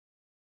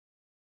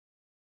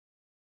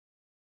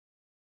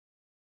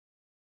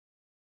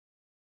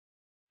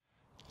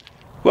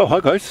Well,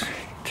 hi guys.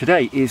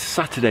 Today is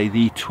Saturday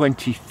the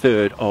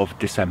 23rd of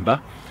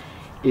December.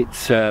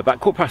 It's about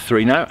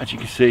 3:15 now, as you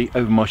can see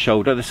over my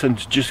shoulder. The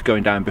sun's just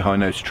going down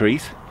behind those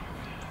trees.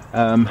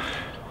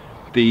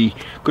 The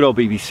good old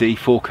BBC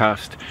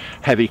forecast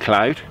heavy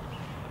cloud,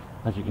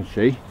 as you can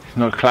see. It's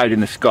not a cloud in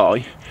the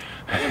sky.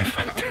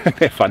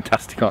 They're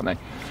fantastic, aren't they?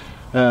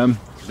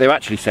 They've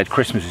actually said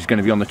Christmas is going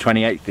to be on the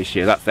 28th this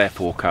year. That's their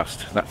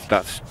forecast.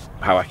 That's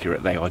how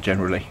accurate they are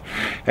generally.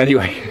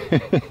 Anyway,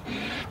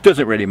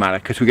 doesn't really matter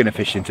because we're going to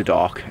fish into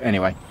dark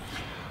anyway.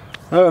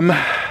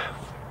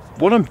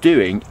 What I'm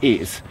doing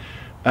is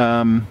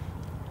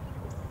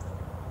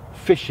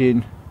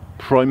fishing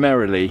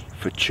primarily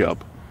for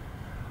chub,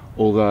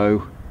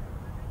 although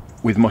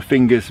with my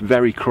fingers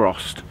very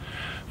crossed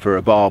for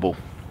a barbel.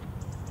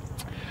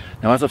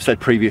 Now, as I've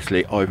said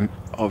previously,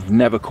 I've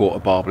never caught a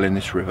barbel in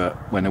this river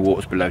when the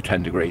water's below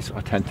 10 degrees.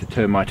 I tend to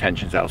turn my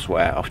attentions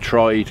elsewhere. I've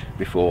tried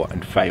before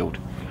and failed.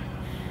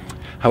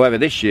 However,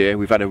 this year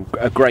we've had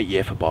a great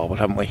year for barbel,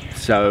 haven't we?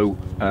 So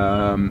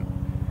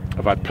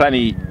I've had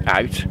plenty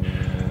out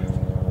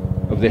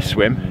of this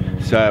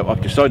swim, so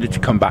I've decided to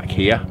come back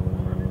here,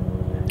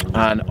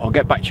 and I'll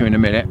get back to you in a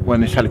minute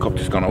when this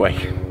helicopter's gone away.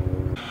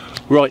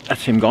 Right,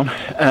 that's him gone.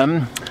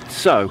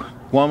 So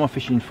why am I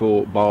fishing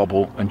for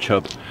barbel and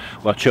chub?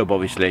 Well, chub,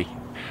 obviously,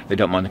 they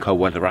don't mind the cold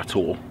weather at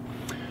all.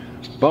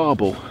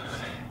 Barbel,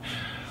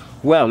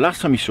 well,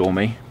 last time you saw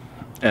me,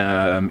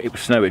 it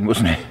was snowing,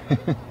 wasn't it?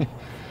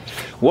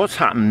 What's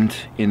happened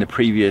in the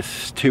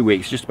previous 2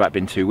 weeks, just about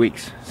been 2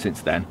 weeks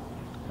since then,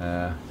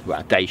 about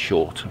a day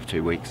short of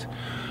 2 weeks,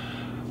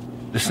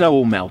 the snow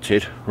all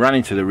melted, ran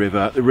into the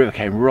river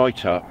came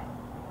right up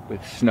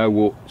with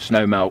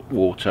snow melt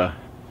water,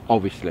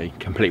 obviously,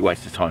 complete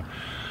waste of time.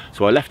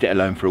 So I left it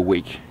alone for a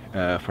week,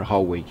 for a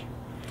whole week.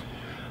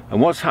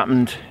 And what's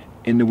happened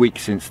in the week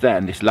since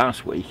then, this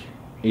last week,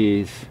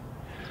 is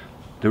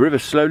the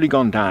river's slowly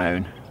gone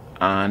down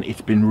and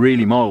it's been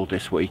really mild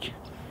this week.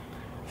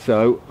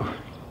 So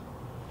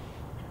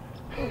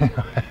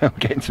I'm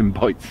getting some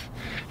bites.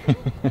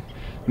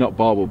 Not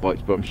barbel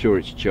bites, but I'm sure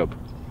it's chub.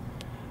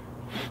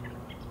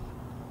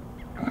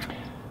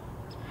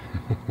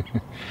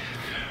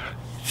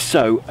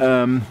 So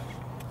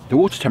the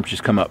water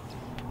temperature's come up.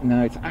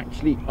 Now it's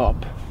actually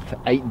up to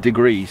 8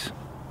 degrees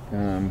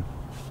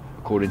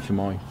according to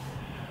my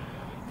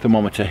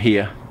thermometer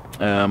here.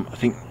 I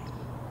think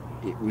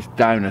it was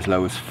down as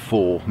low as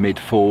 4, mid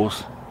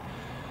 4s.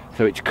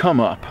 So it's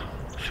come up,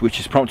 which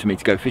has prompted me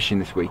to go fishing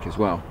this week as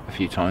well a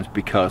few times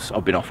because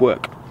I've been off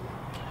work.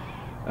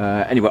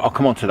 Anyway, I'll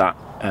come on to that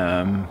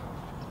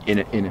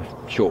in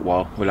a short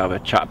while. We'll have a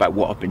chat about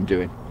what I've been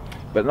doing.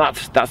 But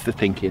that's the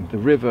thinking. The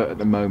river at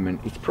the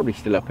moment, it's probably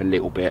still up a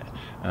little bit.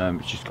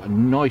 It's just got a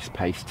nice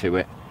pace to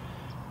it.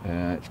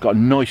 It's got a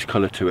nice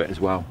colour to it as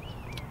well.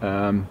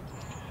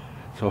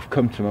 So I've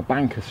come to my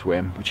banker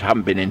swim, which I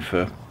haven't been in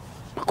for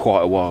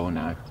quite a while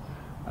now.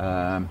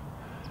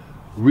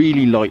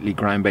 Really lightly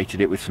ground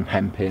baited it with some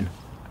hemp in.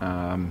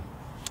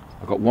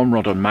 I've got one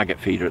rod on maggot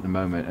feeder at the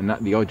moment, and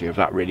the idea of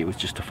that really was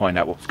just to find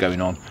out what's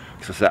going on.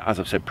 Because as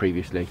I've said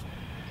previously,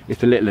 if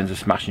the little ones are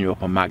smashing you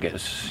up on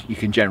maggots, you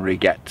can generally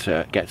get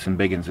some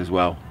big ones as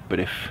well. But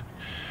if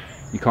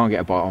you can't get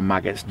a bite on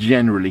maggots,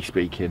 generally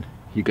speaking,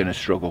 you're going to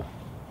struggle.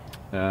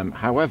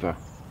 However,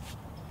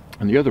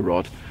 on the other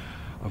rod,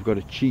 I've got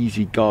a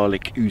cheesy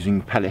garlic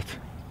oozing pellet,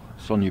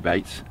 Sonia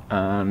baits,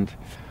 and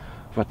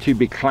I've had 2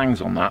 big clangs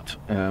on that,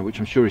 which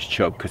I'm sure is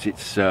chub because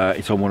it's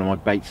on one of my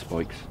bait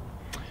spikes.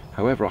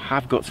 However, I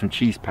have got some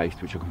cheese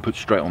paste which I can put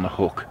straight on the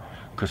hook,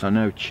 because I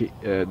know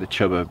the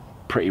chub are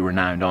pretty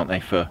renowned, aren't they,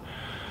 for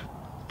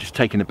just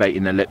taking the bait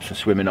in their lips and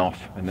swimming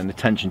off, and then the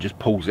tension just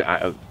pulls it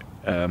out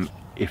of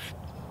if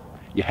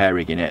you're hair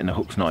rigging it and the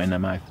hook's not in their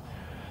mouth.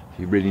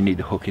 So you really need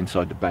the hook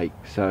inside the bait.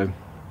 So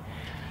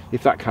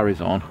if that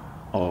carries on,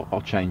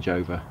 I'll change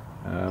over.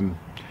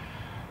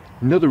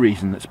 Another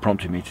reason that's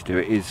prompted me to do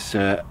it is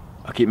I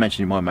keep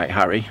mentioning my mate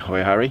Harry.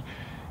 Hi Harry.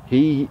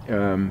 He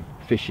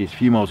fishes a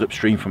few miles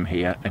upstream from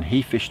here, and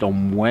he fished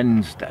on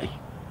Wednesday,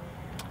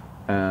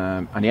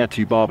 and he had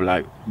 2 barbel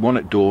out, one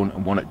at dawn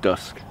and one at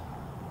dusk.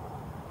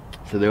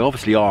 So they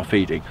obviously are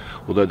feeding,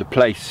 although the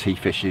place he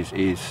fishes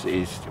is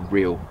a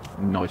real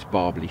nice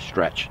barbely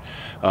stretch.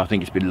 I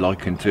think it's been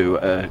likened to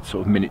a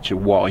sort of miniature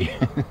Y.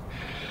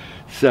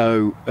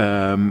 So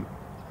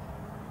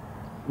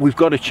we've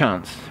got a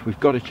chance,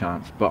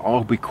 but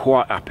I'll be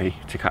quite happy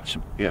to catch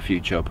a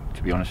few chub,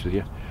 to be honest with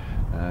you.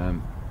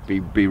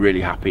 Be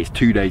really happy. It's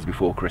 2 days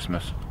before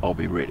Christmas. I'll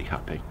be really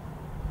happy.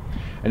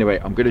 Anyway,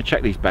 I'm going to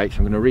check these baits,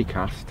 I'm going to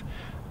recast,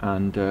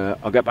 and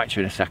I'll get back to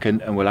you in a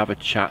second, and we'll have a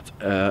chat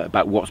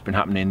about what's been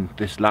happening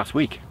this last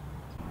week.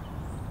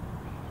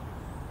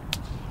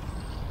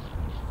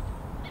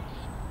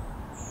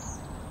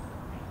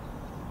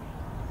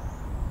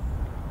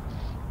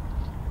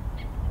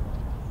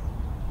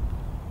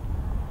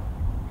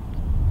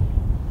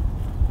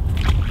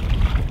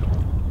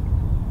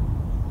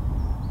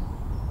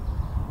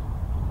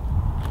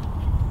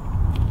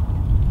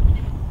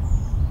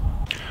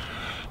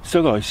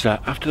 So guys,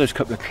 after those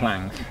couple of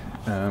clangs,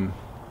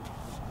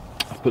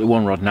 Put the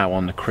one rod now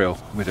on the krill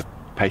with a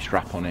paste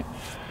wrap on it.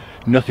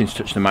 Nothing's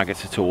touched the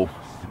maggots at all.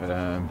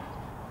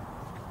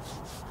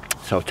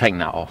 So I've taken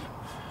that off,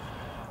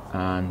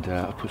 and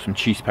I've put some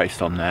cheese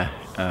paste on there,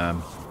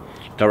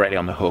 directly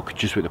on the hook,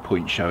 just with the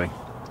point showing.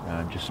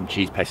 Just some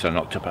cheese paste I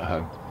knocked up at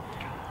home.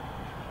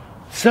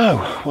 So,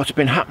 what's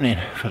been happening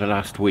for the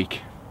last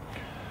week?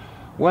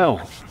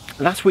 Well,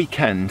 last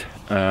weekend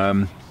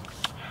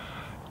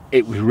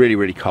it was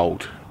really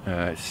cold.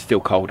 It's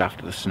still cold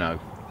after the snow,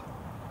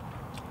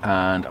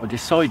 and I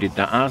decided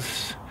that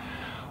as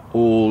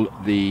all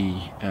the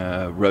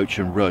roach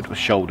and rudd were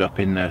shoaled up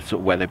in the sort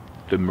of where the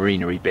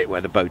marinery bit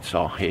where the boats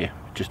are here,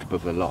 just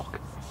above the lock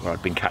where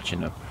I'd been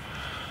catching them,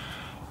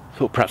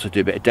 thought perhaps I'd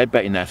do a bit of dead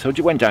baiting there. So I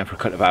just went down for a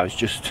couple of hours,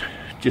 just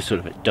sort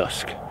of at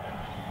dusk.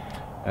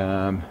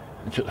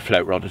 I took the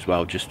float rod as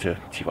well, just to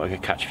see if I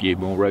could catch a few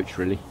more roach,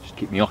 really, just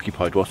keep me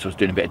occupied whilst I was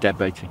doing a bit of dead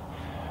baiting.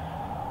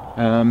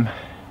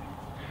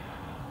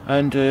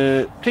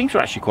 Things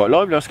were actually quite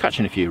lively. I was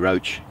catching a few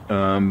roach,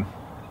 and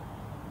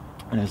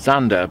a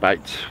zander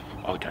about,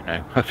 I don't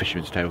know, her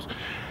fisherman's tails,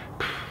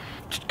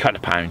 just a couple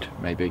of pound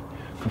maybe,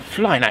 come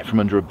flying out from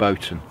under a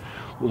boat, and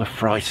all the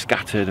fry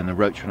scattered and the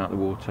roach went out of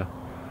the water.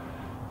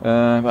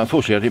 But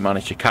unfortunately I didn't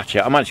manage to catch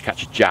it. I managed to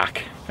catch a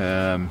jack,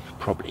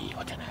 probably,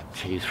 I don't know,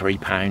 2-3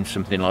 pounds,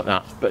 something like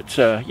that, but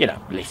you know,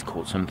 at least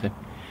caught something.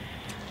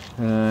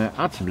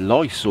 Had some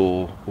lice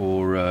or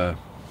I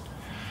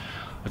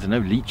don't know,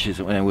 leeches,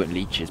 or they weren't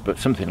leeches, but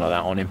something like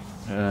that on him,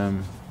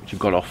 which I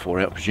got off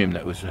for it. I presume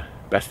that was the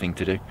best thing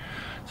to do,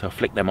 so I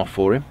flicked them off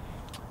for him.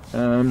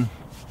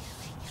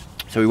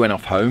 So we went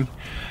off home,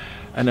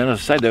 and then,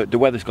 as I say, the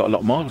weather's got a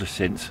lot milder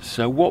since.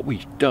 So what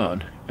we've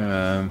done,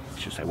 I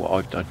should say what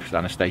I've done, because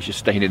Anastasia's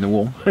staying in the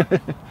warm,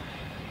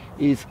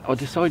 is I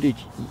decided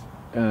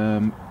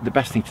the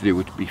best thing to do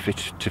would be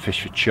to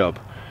fish for chub,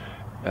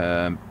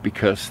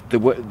 because the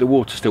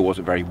water still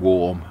wasn't very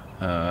warm,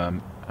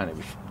 and it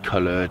was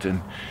coloured,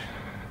 and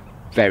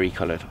very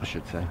coloured, I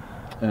should say.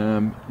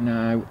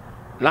 Now,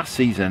 last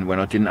season, when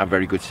I didn't have a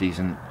very good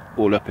season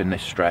all up in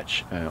this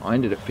stretch, I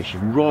ended up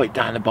fishing right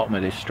down the bottom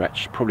of this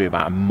stretch, probably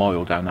about a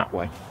mile down that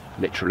way,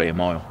 literally a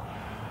mile.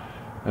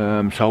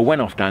 So I went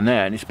off down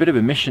there, and it's a bit of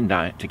a mission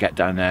to get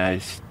down there.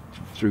 It's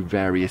through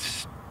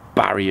various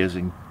barriers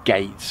and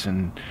gates,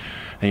 and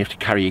then you have to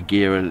carry your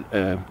gear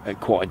at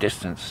quite a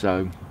distance,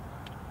 so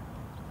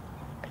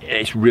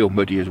it's real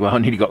muddy as well. I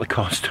nearly got the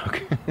car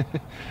stuck.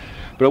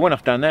 But I went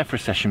off down there for a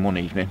session one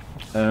evening,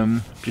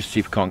 just to see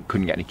if I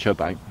couldn't get any chub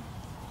out.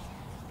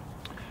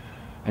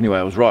 Anyway,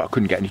 I was right, I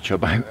couldn't get any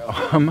chub out.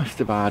 I must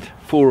have had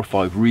 4 or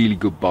 5 really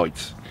good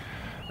bites.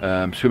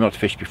 Swimming out to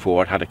fish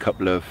before, I'd had a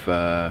couple of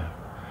 4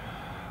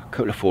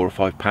 or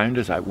 5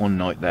 pounders out one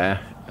night there.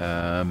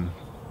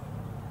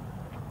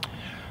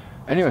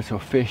 Anyway, so I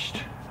fished,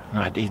 and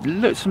I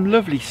had some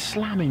lovely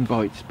slamming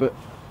bites, but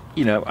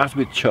you know, as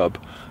with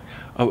chub,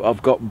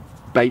 I've got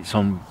baits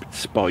on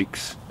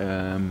spikes,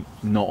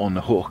 not on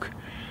the hook.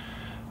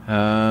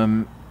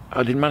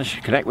 I didn't manage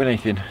to connect with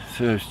anything,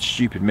 so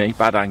stupid me,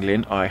 bad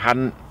angling. I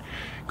hadn't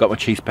got my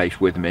cheese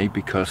paste with me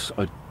because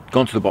I'd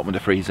gone to the bottom of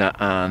the freezer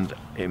and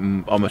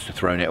I must have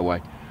thrown it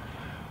away.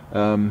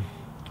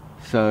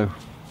 So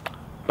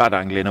bad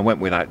angling. I went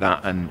without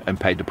that and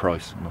paid the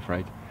price, I'm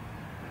afraid.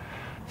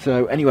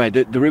 So anyway,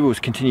 the river was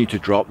continued to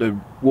drop, the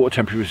water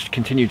temperatures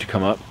continued to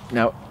come up.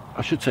 Now,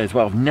 I should say as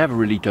well, I've never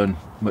really done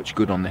much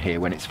good on the here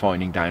when it's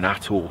finding down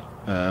at all,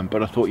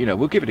 but I thought, you know,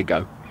 we'll give it a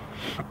go.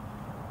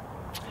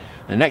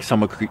 The next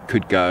time I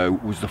could go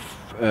was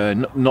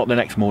not the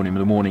next morning, but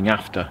the morning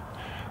after,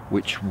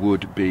 which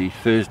would be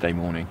Thursday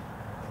morning.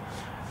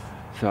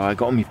 So I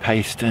got on my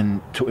paste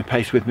and took my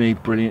paste with me.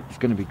 Brilliant, it's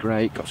going to be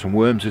great. Got some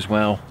worms as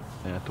well.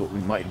 I thought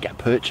we might even get a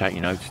perch out,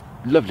 you know. It's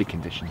lovely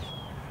conditions.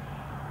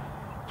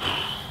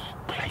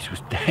 Place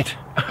was dead,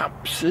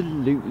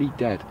 absolutely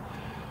dead.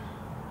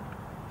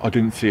 I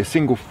didn't see a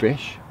single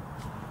fish,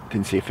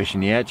 didn't see a fish in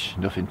the edge,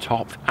 nothing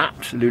topped,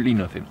 absolutely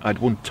nothing. I had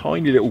one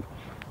tiny little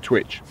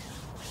twitch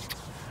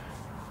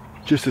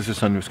just as the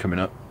sun was coming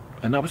up,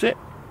 and that was it,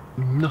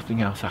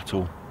 nothing else at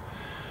all.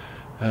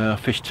 I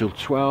fished till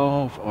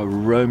 12, I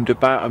roamed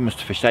about, I must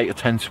have fished 8 or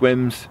 10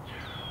 swims,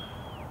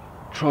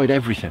 tried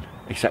everything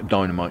except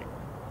dynamite,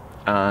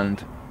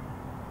 and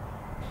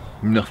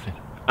nothing,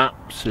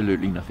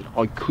 absolutely nothing.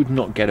 I could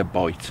not get a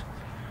bite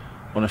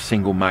on a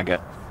single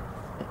maggot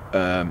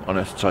on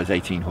a size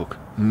 18 hook,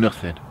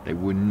 nothing. They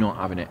were not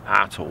having it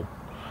at all.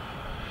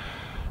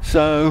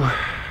 So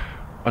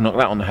I knocked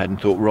that on the head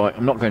and thought, right,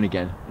 I'm not going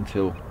again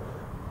until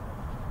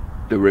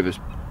the river's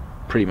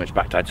pretty much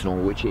back down to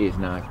normal, which it is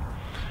now.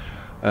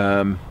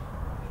 And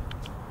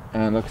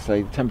like I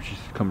say, the temperatures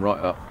have come right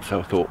up, so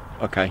I thought,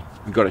 okay,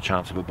 we've got a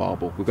chance of a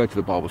barbel. We'll go to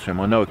the barbel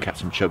swim. I know I'll catch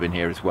some chub in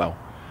here as well.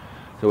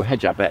 So we'll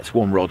hedge our bets,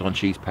 1 rod on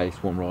cheese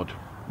paste, 1 rod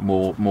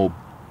more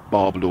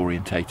barbel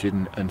orientated,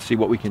 and see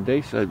what we can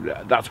do. So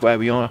that's where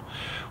we are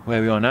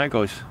now,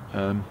 guys.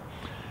 I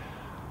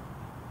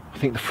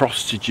think the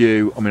frosts are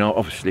due. I mean,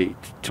 obviously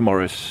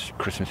tomorrow's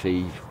Christmas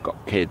Eve,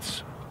 got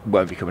kids,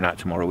 won't be coming out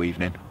tomorrow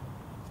evening,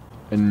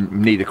 and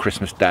neither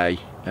Christmas Day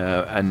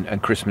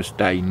and Christmas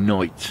Day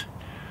night,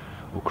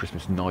 or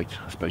Christmas night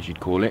I suppose you'd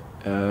call it,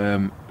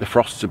 the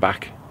frosts are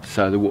back,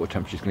 so the water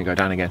temperature is going to go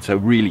down again. So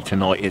really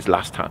tonight is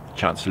last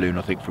chance saloon,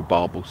 I think, for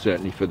barbel,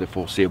 certainly for the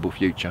foreseeable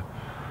future.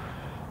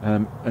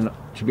 And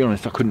to be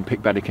honest, I couldn't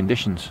pick better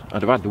conditions.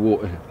 I'd have had the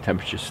water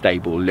temperature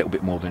stable a little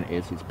bit more than it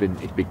is. It's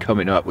been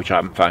coming up, which I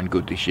haven't found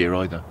good this year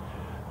either.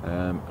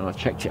 And I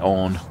checked it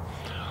on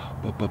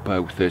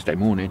Thursday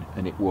morning,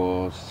 and it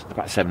was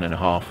about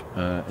 7.5,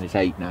 and it's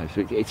 8 now,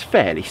 so it's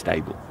fairly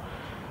stable.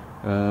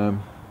 So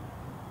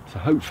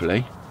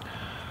hopefully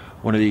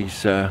one of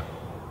these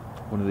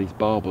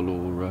barbel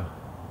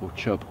or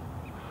chub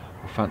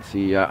will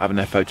fancy having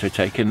their photo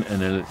taken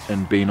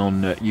and being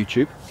on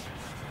YouTube.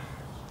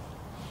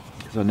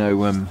 Because I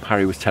know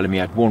Harry was telling me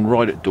he had one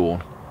right at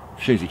dawn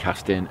as soon as he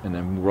cast in, and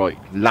then right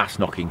last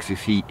knocking, because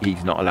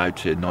he's not allowed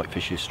to night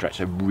fish his stretch.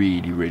 They're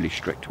really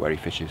strict where he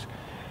fishes,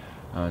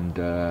 and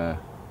I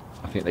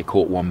think they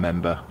caught one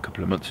member a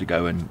couple of months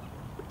ago, and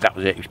that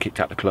was it. He was kicked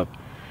out the club,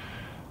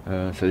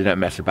 so they don't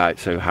mess about.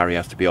 So Harry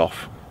has to be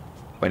off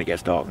when it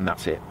gets dark, and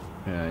that's it.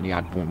 And he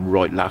had one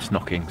right last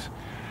knockings.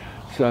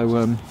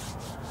 So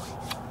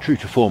true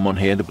to form on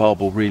here, the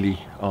barbel really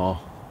are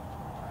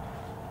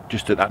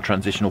just at that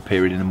transitional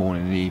period in the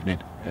morning and the evening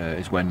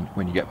is when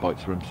you get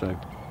bites from them. So,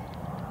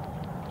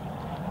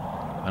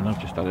 and I've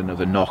just had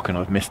another knock and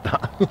I've missed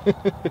that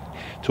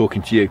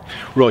talking to you.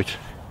 Right,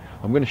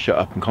 I'm going to shut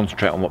up and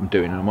concentrate on what I'm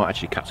doing, and I might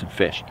actually catch some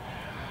fish.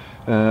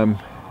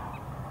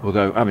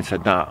 Although having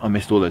said that, I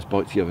missed all those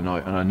bites the other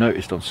night, and I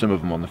noticed on some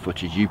of them on the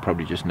footage, you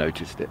probably just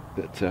noticed it,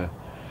 that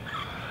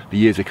the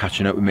years are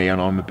catching up with me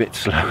and I'm a bit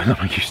slower than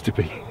I used to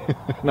be.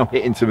 And I'm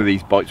hitting some of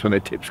these bites when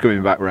their tips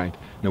coming back round.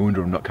 No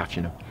wonder I'm not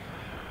catching them.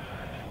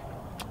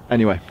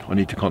 Anyway, I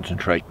need to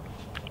concentrate.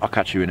 I'll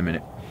catch you in a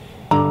minute.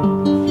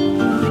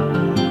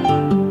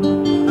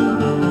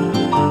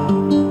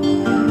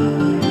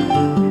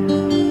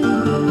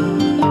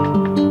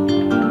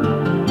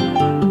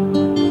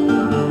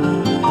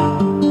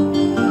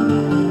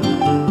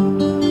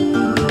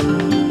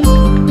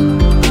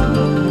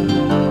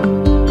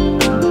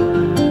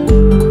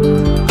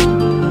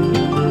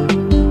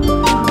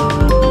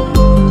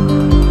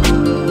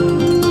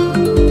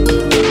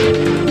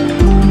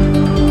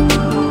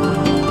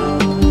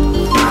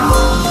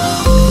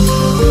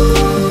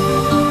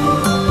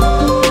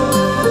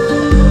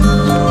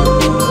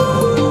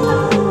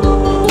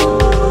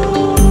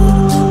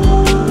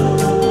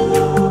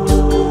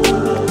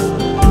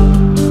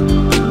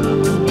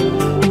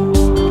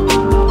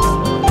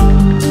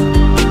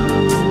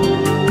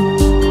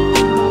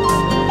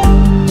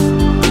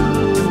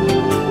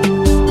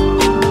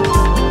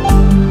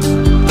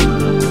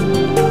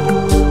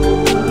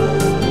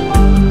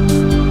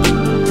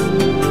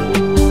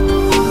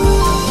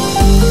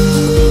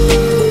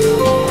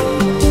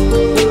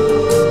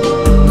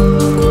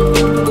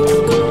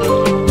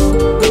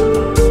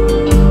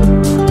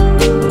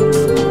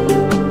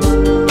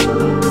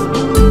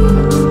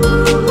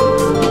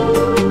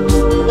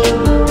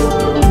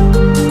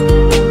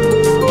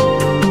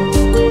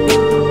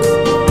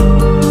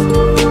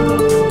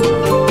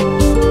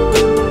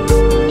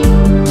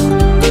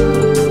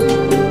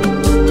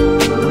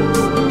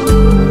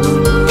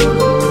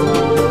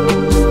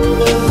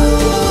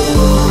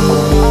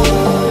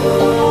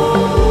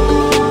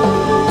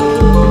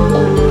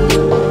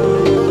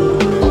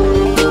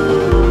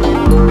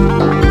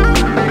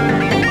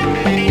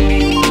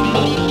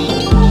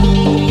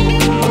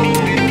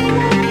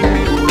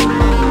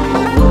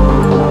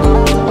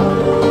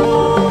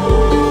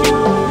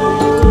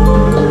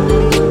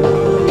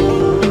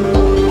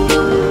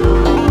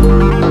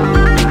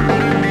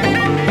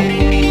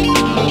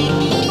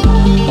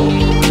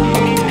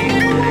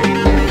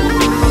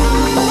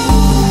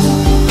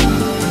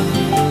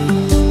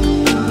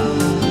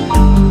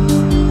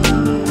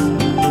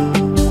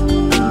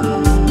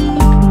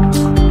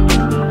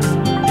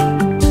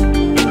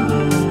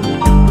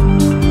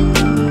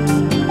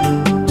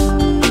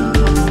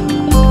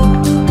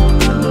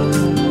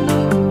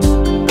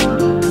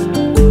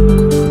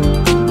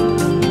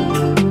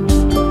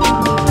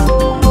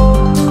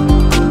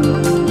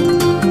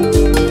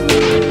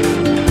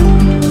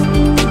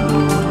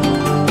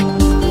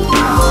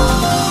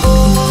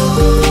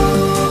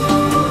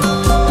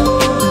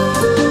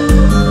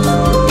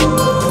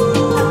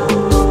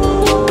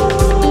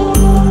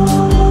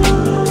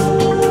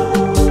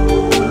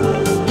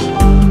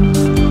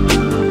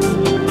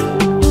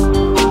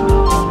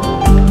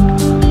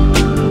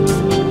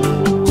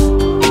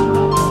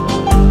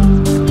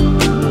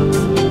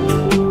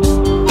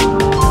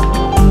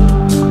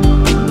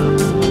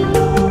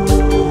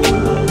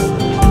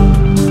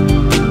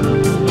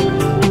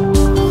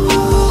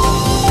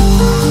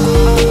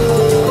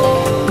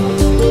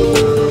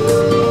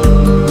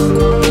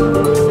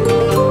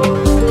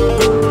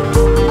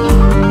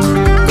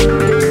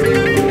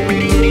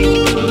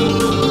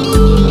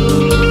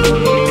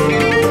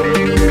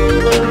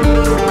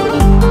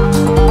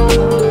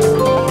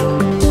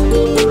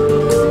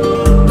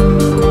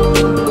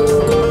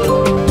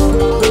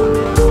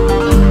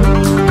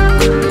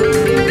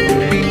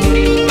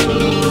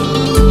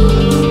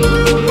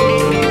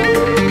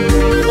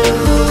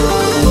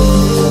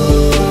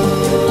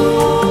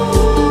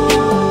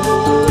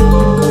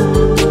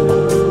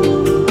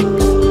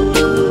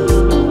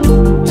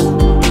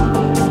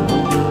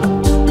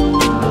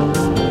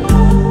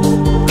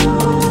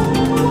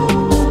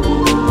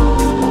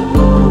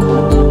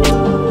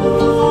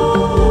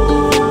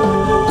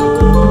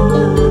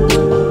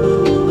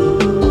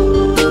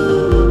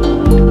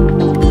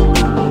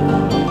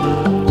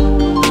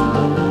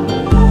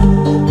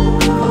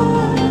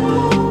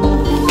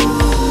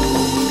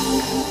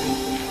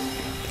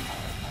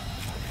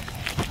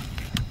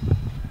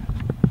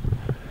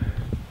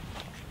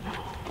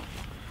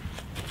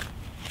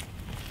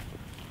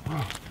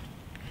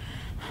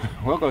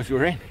 Well guys,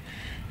 we're in.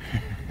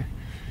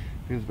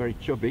 Feels very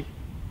chubby.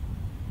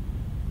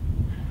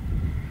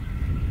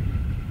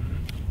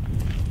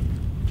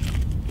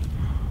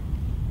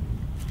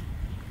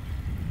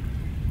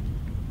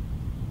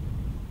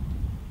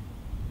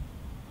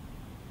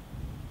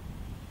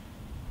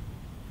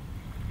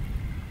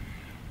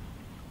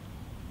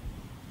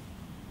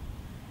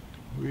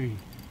 Whee.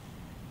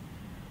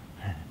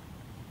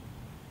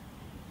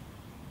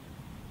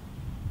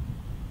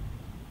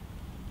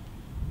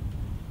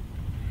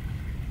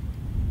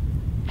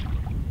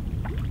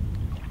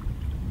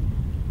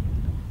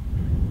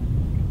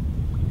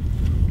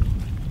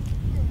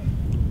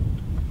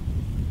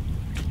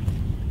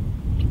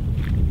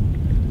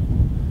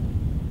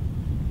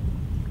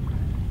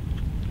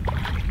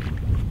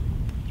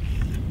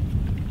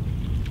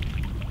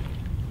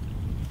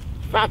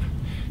 Fab!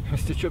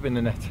 Mr. Chub in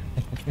the net.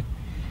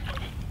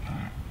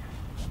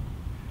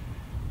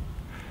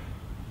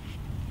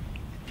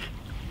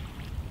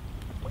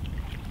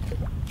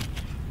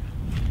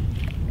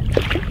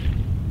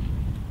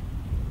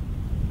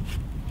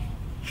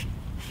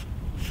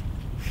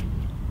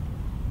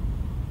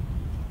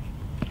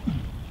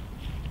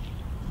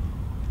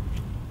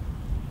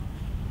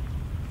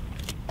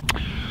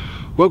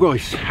 Well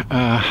guys,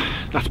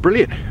 that's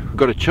brilliant. We've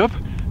got a chub,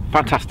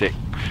 fantastic.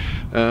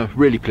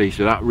 Really pleased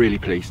with that, really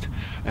pleased.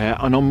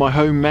 And on my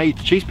homemade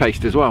cheese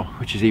paste as well,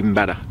 which is even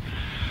better.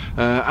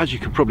 As you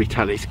can probably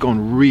tell, it's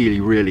gone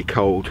really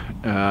cold.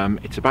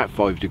 It's about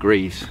 5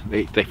 degrees.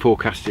 They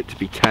forecast it to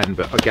be 10,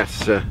 but I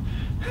guess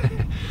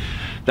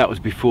that was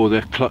before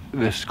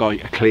the sky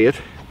cleared.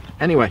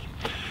 Anyway,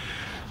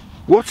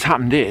 what's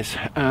happened is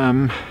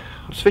I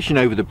was fishing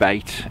over the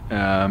bait,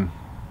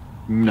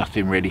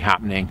 nothing really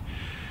happening,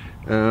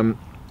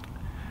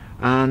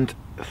 and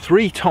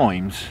 3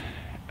 times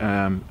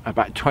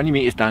about 20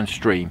 meters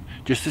downstream,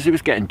 just as it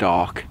was getting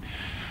dark,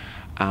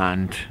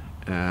 and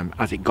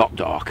as it got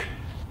dark,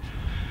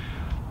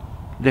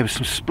 there was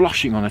some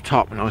sploshing on the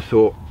top, and I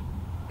thought,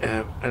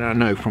 and I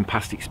know from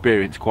past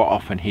experience quite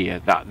often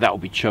here that'll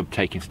be chub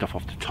taking stuff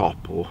off the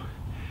top, or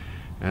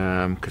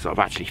because I've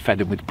actually fed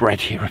them with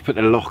bread here up at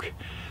the lock,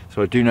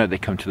 so I do know they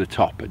come to the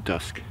top at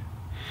dusk.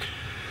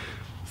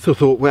 So I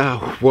thought, well,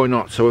 why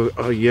not? So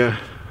I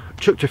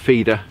chucked a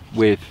feeder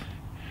with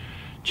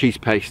cheese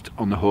paste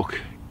on the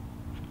hook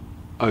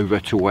over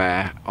to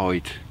where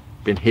I'd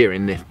been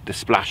hearing the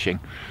splashing.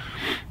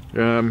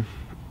 Had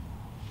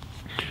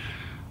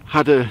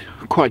a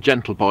quite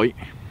gentle bite,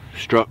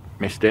 struck,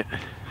 missed it.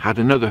 Had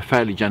another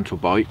fairly gentle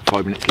bite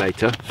 5 minutes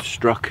later,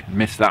 struck,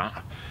 missed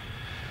that.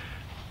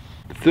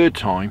 The 3rd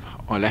time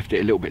I left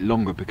it a little bit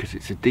longer because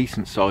it's a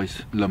decent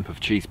sized lump of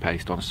cheese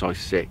paste on a size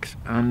 6,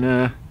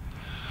 and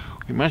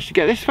we managed to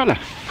get this fella.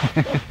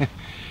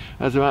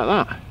 How's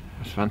about that?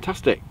 That's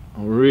fantastic.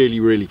 I'm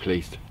really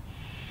pleased.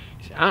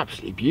 It's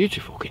absolutely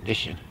beautiful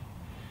condition.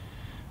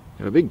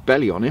 Got a big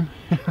belly on him.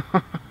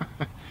 But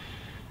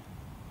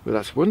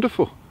that's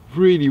wonderful.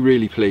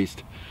 Really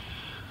pleased.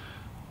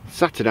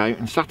 Sat it out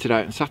and sat it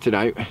out and sat it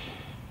out,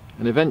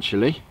 and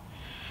eventually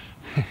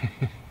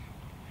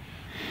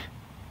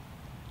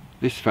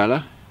this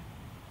fella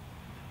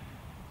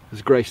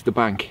has graced the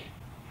bank.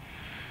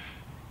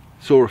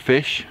 Saw a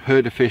fish,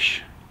 heard a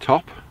fish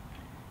top,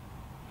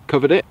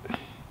 covered it,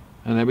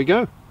 and there we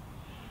go.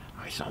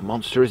 It's not a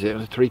monster, is it?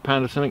 A 3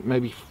 pound or something,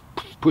 maybe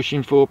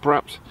pushing 4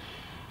 perhaps.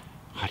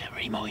 I don't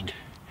really mind.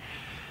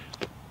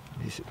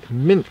 It's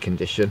mint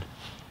condition.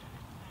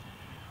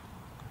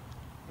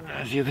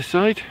 There's the other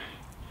side.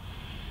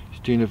 It's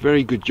doing a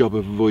very good job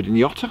of avoiding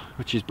the otter,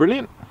 which is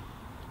brilliant.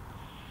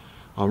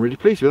 I'm really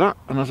pleased with that,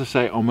 and as I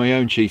say, on my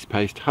own cheese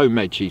paste,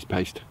 homemade cheese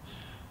paste.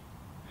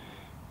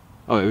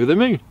 Oh, over the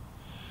moon.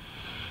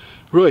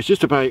 Right, it's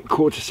just about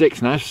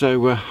 5:45 now,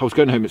 so I was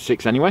going home at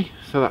 6 anyway,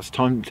 so that's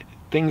timed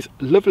things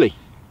lovely.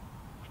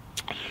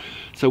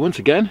 So once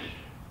again,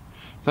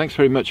 thanks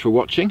very much for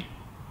watching.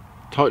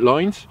 Tight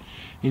lines,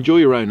 enjoy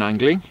your own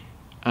angling,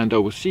 and I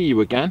will see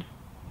you again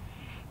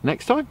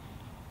next time.